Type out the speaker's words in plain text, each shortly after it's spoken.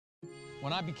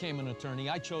When I became an attorney,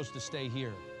 I chose to stay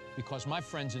here because my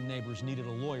friends and neighbors needed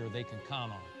a lawyer they can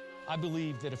count on. I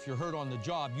believe that if you're hurt on the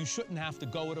job, you shouldn't have to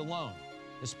go it alone,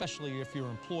 especially if your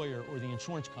employer or the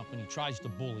insurance company tries to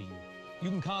bully you. You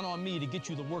can count on me to get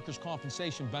you the workers'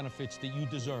 compensation benefits that you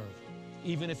deserve.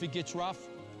 Even if it gets rough,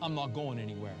 I'm not going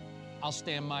anywhere. I'll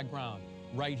stand my ground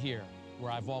right here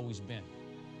where I've always been.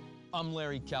 I'm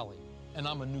Larry Kelly, and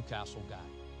I'm a Newcastle guy.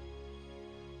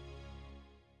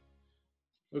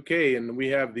 Okay, and we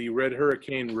have the Red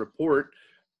Hurricane report.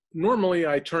 Normally,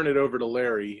 I turn it over to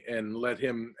Larry and let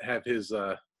him have his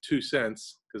 2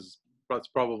 cents, because that's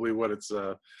probably what it's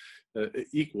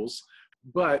equals.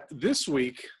 But this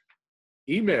week,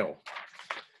 email.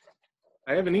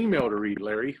 I have an email to read,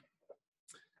 Larry.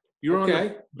 You're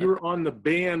on the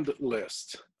banned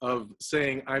list of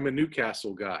saying I'm a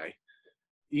Newcastle guy.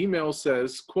 Email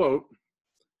says, quote,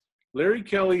 Larry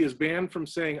Kelly is banned from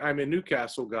saying I'm a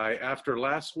Newcastle guy after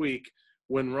last week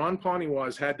when Ron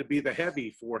Poniewasz had to be the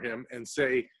heavy for him and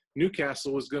say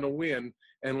Newcastle was going to win.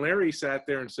 And Larry sat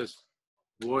there and says,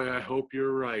 boy, I hope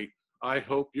you're right. I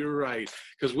hope you're right.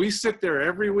 Because we sit there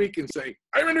every week and say,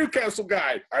 I'm a Newcastle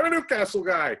guy. I'm a Newcastle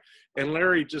guy. And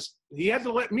Larry he had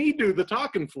to let me do the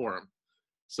talking for him.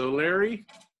 So Larry,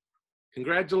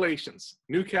 congratulations.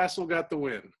 Newcastle got the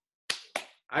win.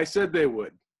 I said they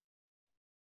would.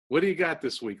 What do you got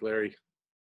this week, Larry?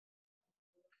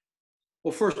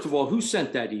 Well, first of all, who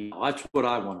sent that email? That's what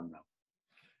I want to know.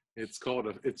 It's called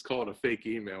a fake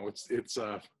email.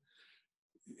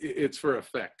 It's for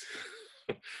effect.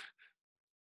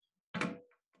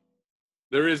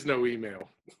 There is no email.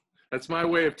 That's my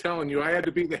way of telling you I had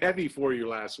to be the heavy for you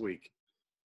last week.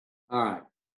 All right.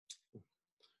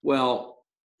 Well,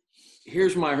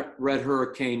 here's my Red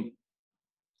Hurricane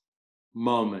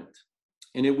moment,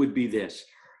 and it would be this.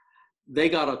 They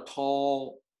got a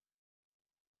tall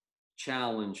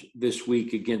challenge this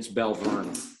week against Belle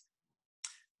Vernon.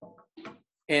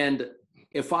 And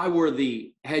if I were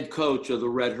the head coach of the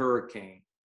Red Hurricane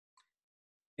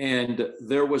and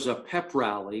there was a pep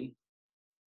rally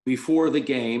before the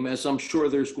game, as I'm sure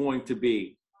there's going to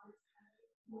be,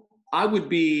 I would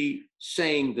be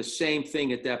saying the same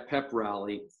thing at that pep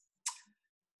rally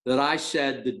that I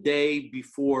said the day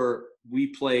before we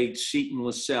played Seton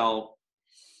LaSalle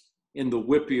in the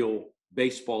Whippeal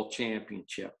Baseball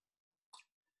Championship.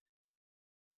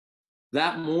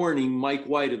 That morning, Mike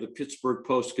White of the Pittsburgh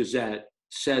Post-Gazette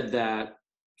said that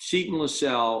Seton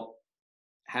LaSalle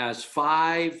has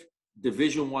 5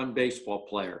 Division I baseball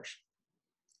players,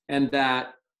 and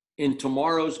that in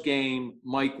tomorrow's game,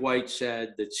 Mike White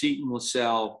said that Seton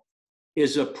LaSalle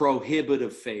is a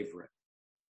prohibitive favorite.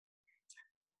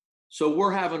 So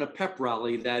we're having a pep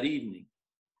rally that evening.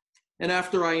 And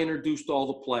after I introduced all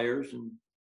the players and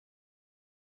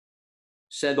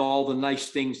said all the nice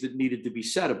things that needed to be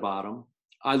said about them,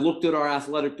 I looked at our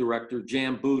athletic director,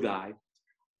 Jan Budai,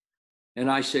 and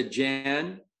I said,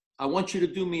 Jan, I want you to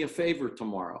do me a favor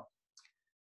tomorrow.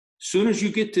 As soon as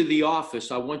you get to the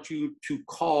office, I want you to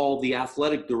call the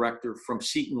athletic director from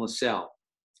Seton LaSalle.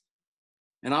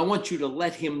 And I want you to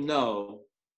let him know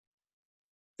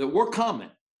that we're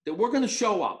coming, that we're going to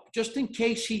show up. Just in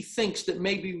case he thinks that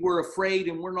maybe we're afraid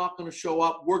and we're not going to show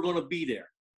up, we're going to be there.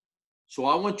 So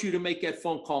I want you to make that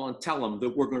phone call and tell him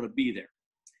that we're going to be there.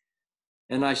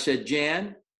 And I said,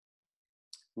 Jan,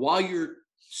 while you're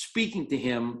speaking to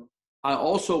him, I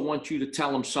also want you to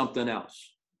tell him something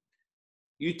else.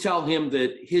 You tell him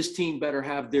that his team better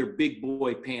have their big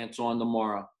boy pants on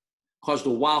tomorrow because the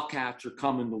Wildcats are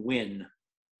coming to win.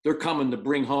 They're coming to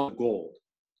bring home gold.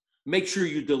 Make sure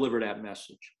you deliver that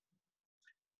message.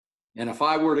 And if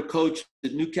I were to coach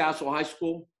at Newcastle High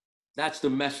School, that's the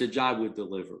message I would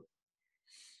deliver.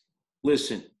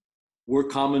 Listen, we're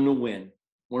coming to win.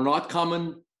 We're not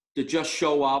coming to just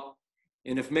show up.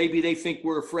 And if maybe they think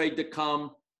we're afraid to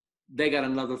come, they got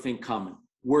another thing coming.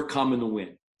 We're coming to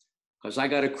win. Because I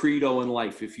got a credo in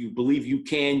life. If you believe you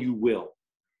can, you will.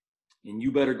 And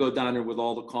you better go down there with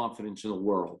all the confidence in the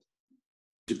world.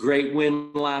 It's a great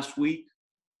win last week.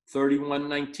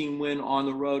 31-19 win on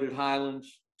the road at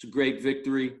Highlands. It's a great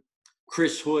victory.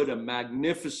 Chris Hood, a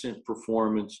magnificent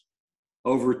performance.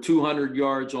 Over 200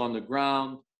 yards on the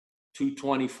ground.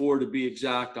 224 to be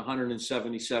exact,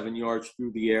 177 yards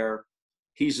through the air.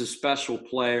 He's a special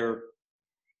player.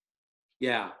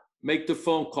 Yeah, make the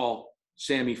phone call,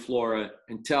 Sammy Flora,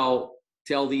 and tell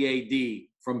the AD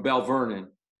from Belle Vernon,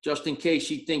 just in case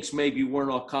he thinks maybe we're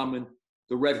not coming,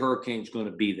 the Red Hurricane's going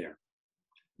to be there.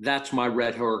 That's my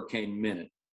Red Hurricane minute.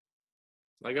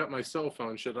 I got my cell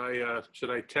phone. Should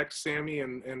I text Sammy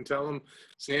and tell him,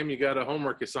 Sam, you got a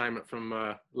homework assignment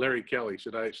from Larry Kelly?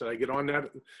 Should I get on that?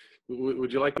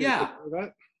 Would you like me to take care of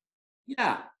that?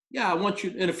 Yeah, I want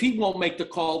you. And if he won't make the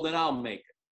call, then I'll make it.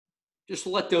 Just to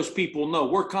let those people know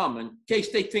we're coming, in case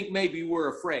they think maybe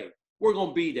we're afraid. We're going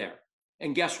to be there.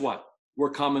 And guess what?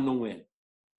 We're coming to win.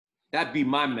 That'd be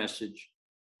my message.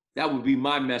 That would be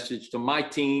my message to my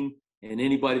team and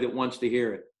anybody that wants to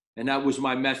hear it. And that was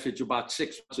my message about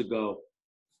 6 months ago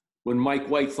when Mike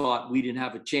White thought we didn't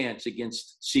have a chance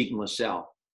against Seton LaSalle.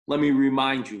 Let me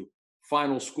remind you,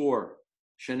 final score,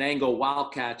 Shenango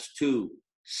Wildcats 2,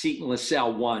 Seton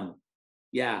LaSalle 1.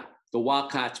 Yeah, the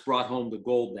Wildcats brought home the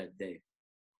gold that day.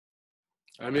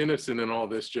 I'm innocent in all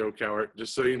this, Joe Cowart,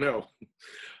 just so you know.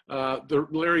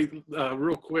 Larry,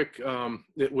 real quick,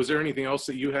 was there anything else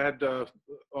that you had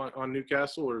on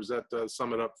Newcastle, or does that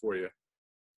sum it up for you?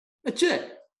 That's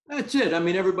it. That's it. I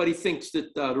mean, everybody thinks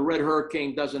that the Red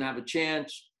Hurricane doesn't have a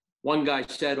chance. One guy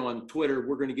said on Twitter,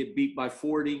 we're going to get beat by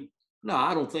 40. No,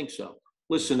 I don't think so.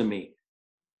 Listen to me.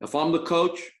 If I'm the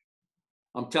coach,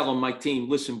 I'm telling my team,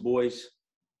 listen, boys,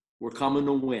 we're coming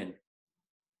to win.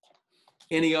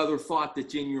 Any other thought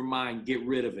that's in your mind, get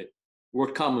rid of it.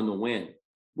 We're coming to win.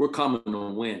 We're coming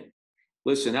to win.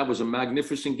 Listen, that was a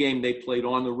magnificent game they played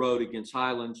on the road against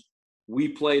Highlands. We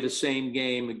played the same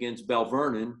game against Bell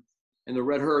Vernon, and the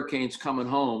Red Hurricanes coming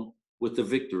home with the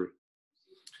victory.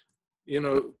 You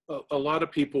know, a lot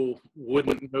of people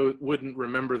wouldn't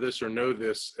remember this or know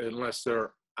this unless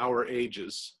they're our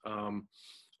ages,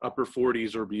 upper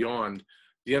 40s or beyond.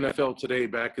 The NFL today,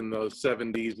 back in the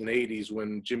 70s and 80s,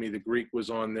 when Jimmy the Greek was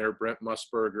on there, Brent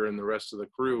Musburger and the rest of the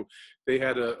crew, they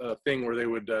had a thing where they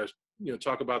would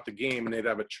talk about the game, and they'd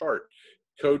have a chart.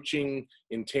 Coaching,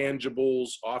 intangibles,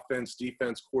 offense,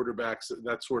 defense, quarterbacks,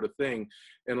 that sort of thing.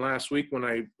 And last week when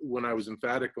I was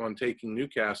emphatic on taking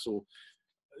Newcastle,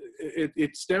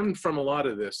 it stemmed from a lot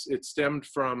of this. It stemmed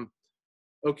from,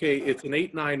 okay, it's an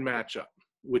 8-9 matchup,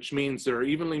 which means there are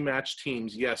evenly matched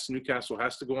teams. Yes, Newcastle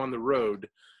has to go on the road.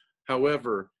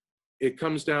 However, it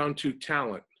comes down to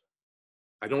talent.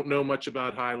 I don't know much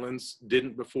about Highlands,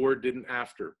 didn't before, didn't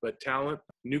after, but talent,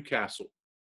 Newcastle,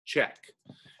 check.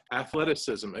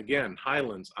 Athleticism, again,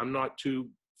 Highlands. I'm not too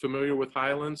familiar with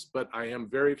Highlands, but I am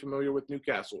very familiar with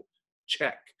Newcastle.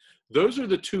 Check. Those are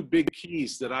the two big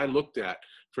keys that I looked at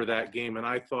for that game, and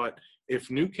I thought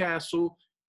if Newcastle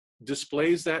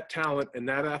displays that talent and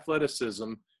that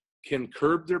athleticism, can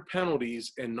curb their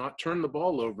penalties and not turn the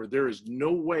ball over, there is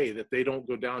no way that they don't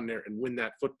go down there and win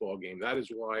that football game. That is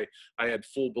why I had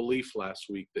full belief last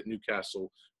week that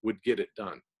Newcastle would get it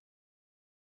done.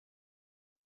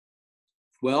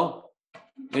 Well,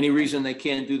 Any reason they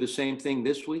can't do the same thing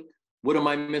this week? What am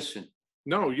I missing?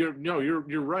 No,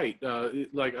 you're right.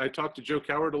 Like I talked to Joe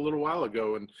Cowart a little while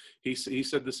ago, and he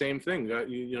said the same thing.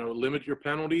 Limit your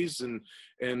penalties and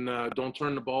don't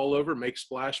turn the ball over. Make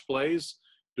splash plays.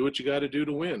 Do what you got to do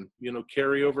to win.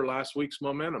 Carry over last week's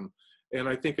momentum. And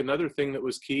I think another thing that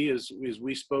was key is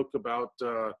we spoke about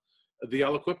the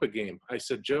Aliquippa game. I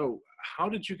said, Joe, how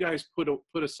did you guys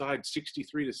put aside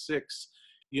 63-6?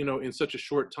 In such a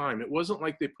short time? It wasn't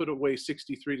like they put away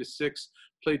 63-6,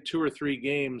 played 2 or 3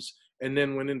 games, and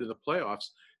then went into the playoffs.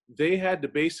 They had to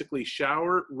basically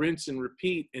shower, rinse, and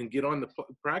repeat and get on the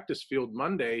practice field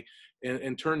Monday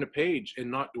and turn the page and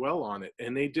not dwell on it.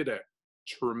 And they did a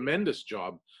tremendous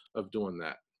job of doing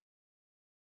that.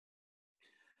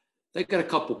 They got a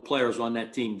couple players on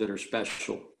that team that are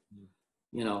special.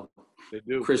 They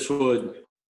do. Chris Hood,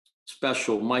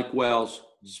 special. Mike Wells,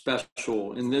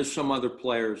 special. And there's some other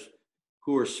players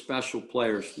who are special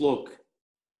players. Look,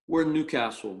 we're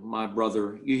Newcastle, my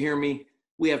brother. You hear me?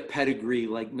 We have pedigree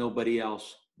like nobody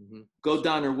else. Mm-hmm. Go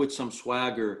down there with some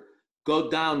swagger. Go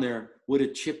down there with a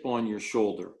chip on your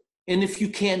shoulder. And if you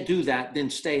can't do that, then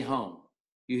stay home.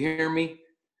 You hear me?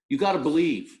 You got to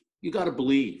believe. You got to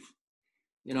believe.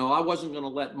 I wasn't going to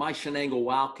let my Shenango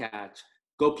Wildcats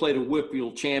go play the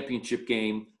Whitfield championship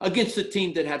game against a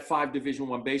team that had 5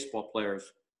 Division I baseball players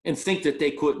and think that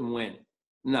they couldn't win.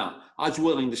 No, I was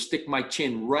willing to stick my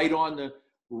chin right on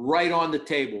the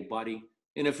table, buddy.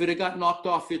 And if it had got knocked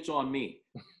off, it's on me.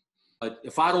 But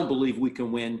if I don't believe we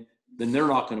can win, then they're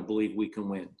not going to believe we can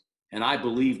win. And I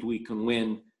believed we can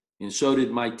win, and so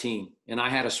did my team. And I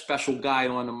had a special guy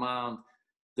on the mound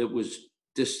that was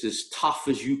just as tough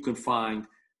as you can find.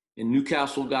 And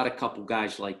Newcastle got a couple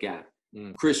guys like that.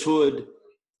 Chris Hood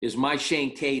is my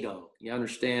Shane Cato. You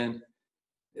understand?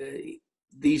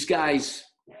 These guys,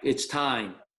 it's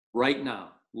time right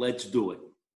now. Let's do it.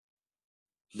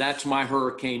 That's my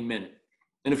Hurricane Minute.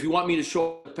 And if you want me to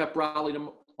show up at pep rally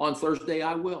on Thursday,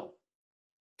 I will.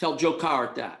 Tell Joe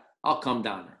Cowart that. I'll come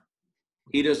down there.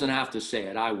 He doesn't have to say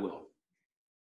it. I will.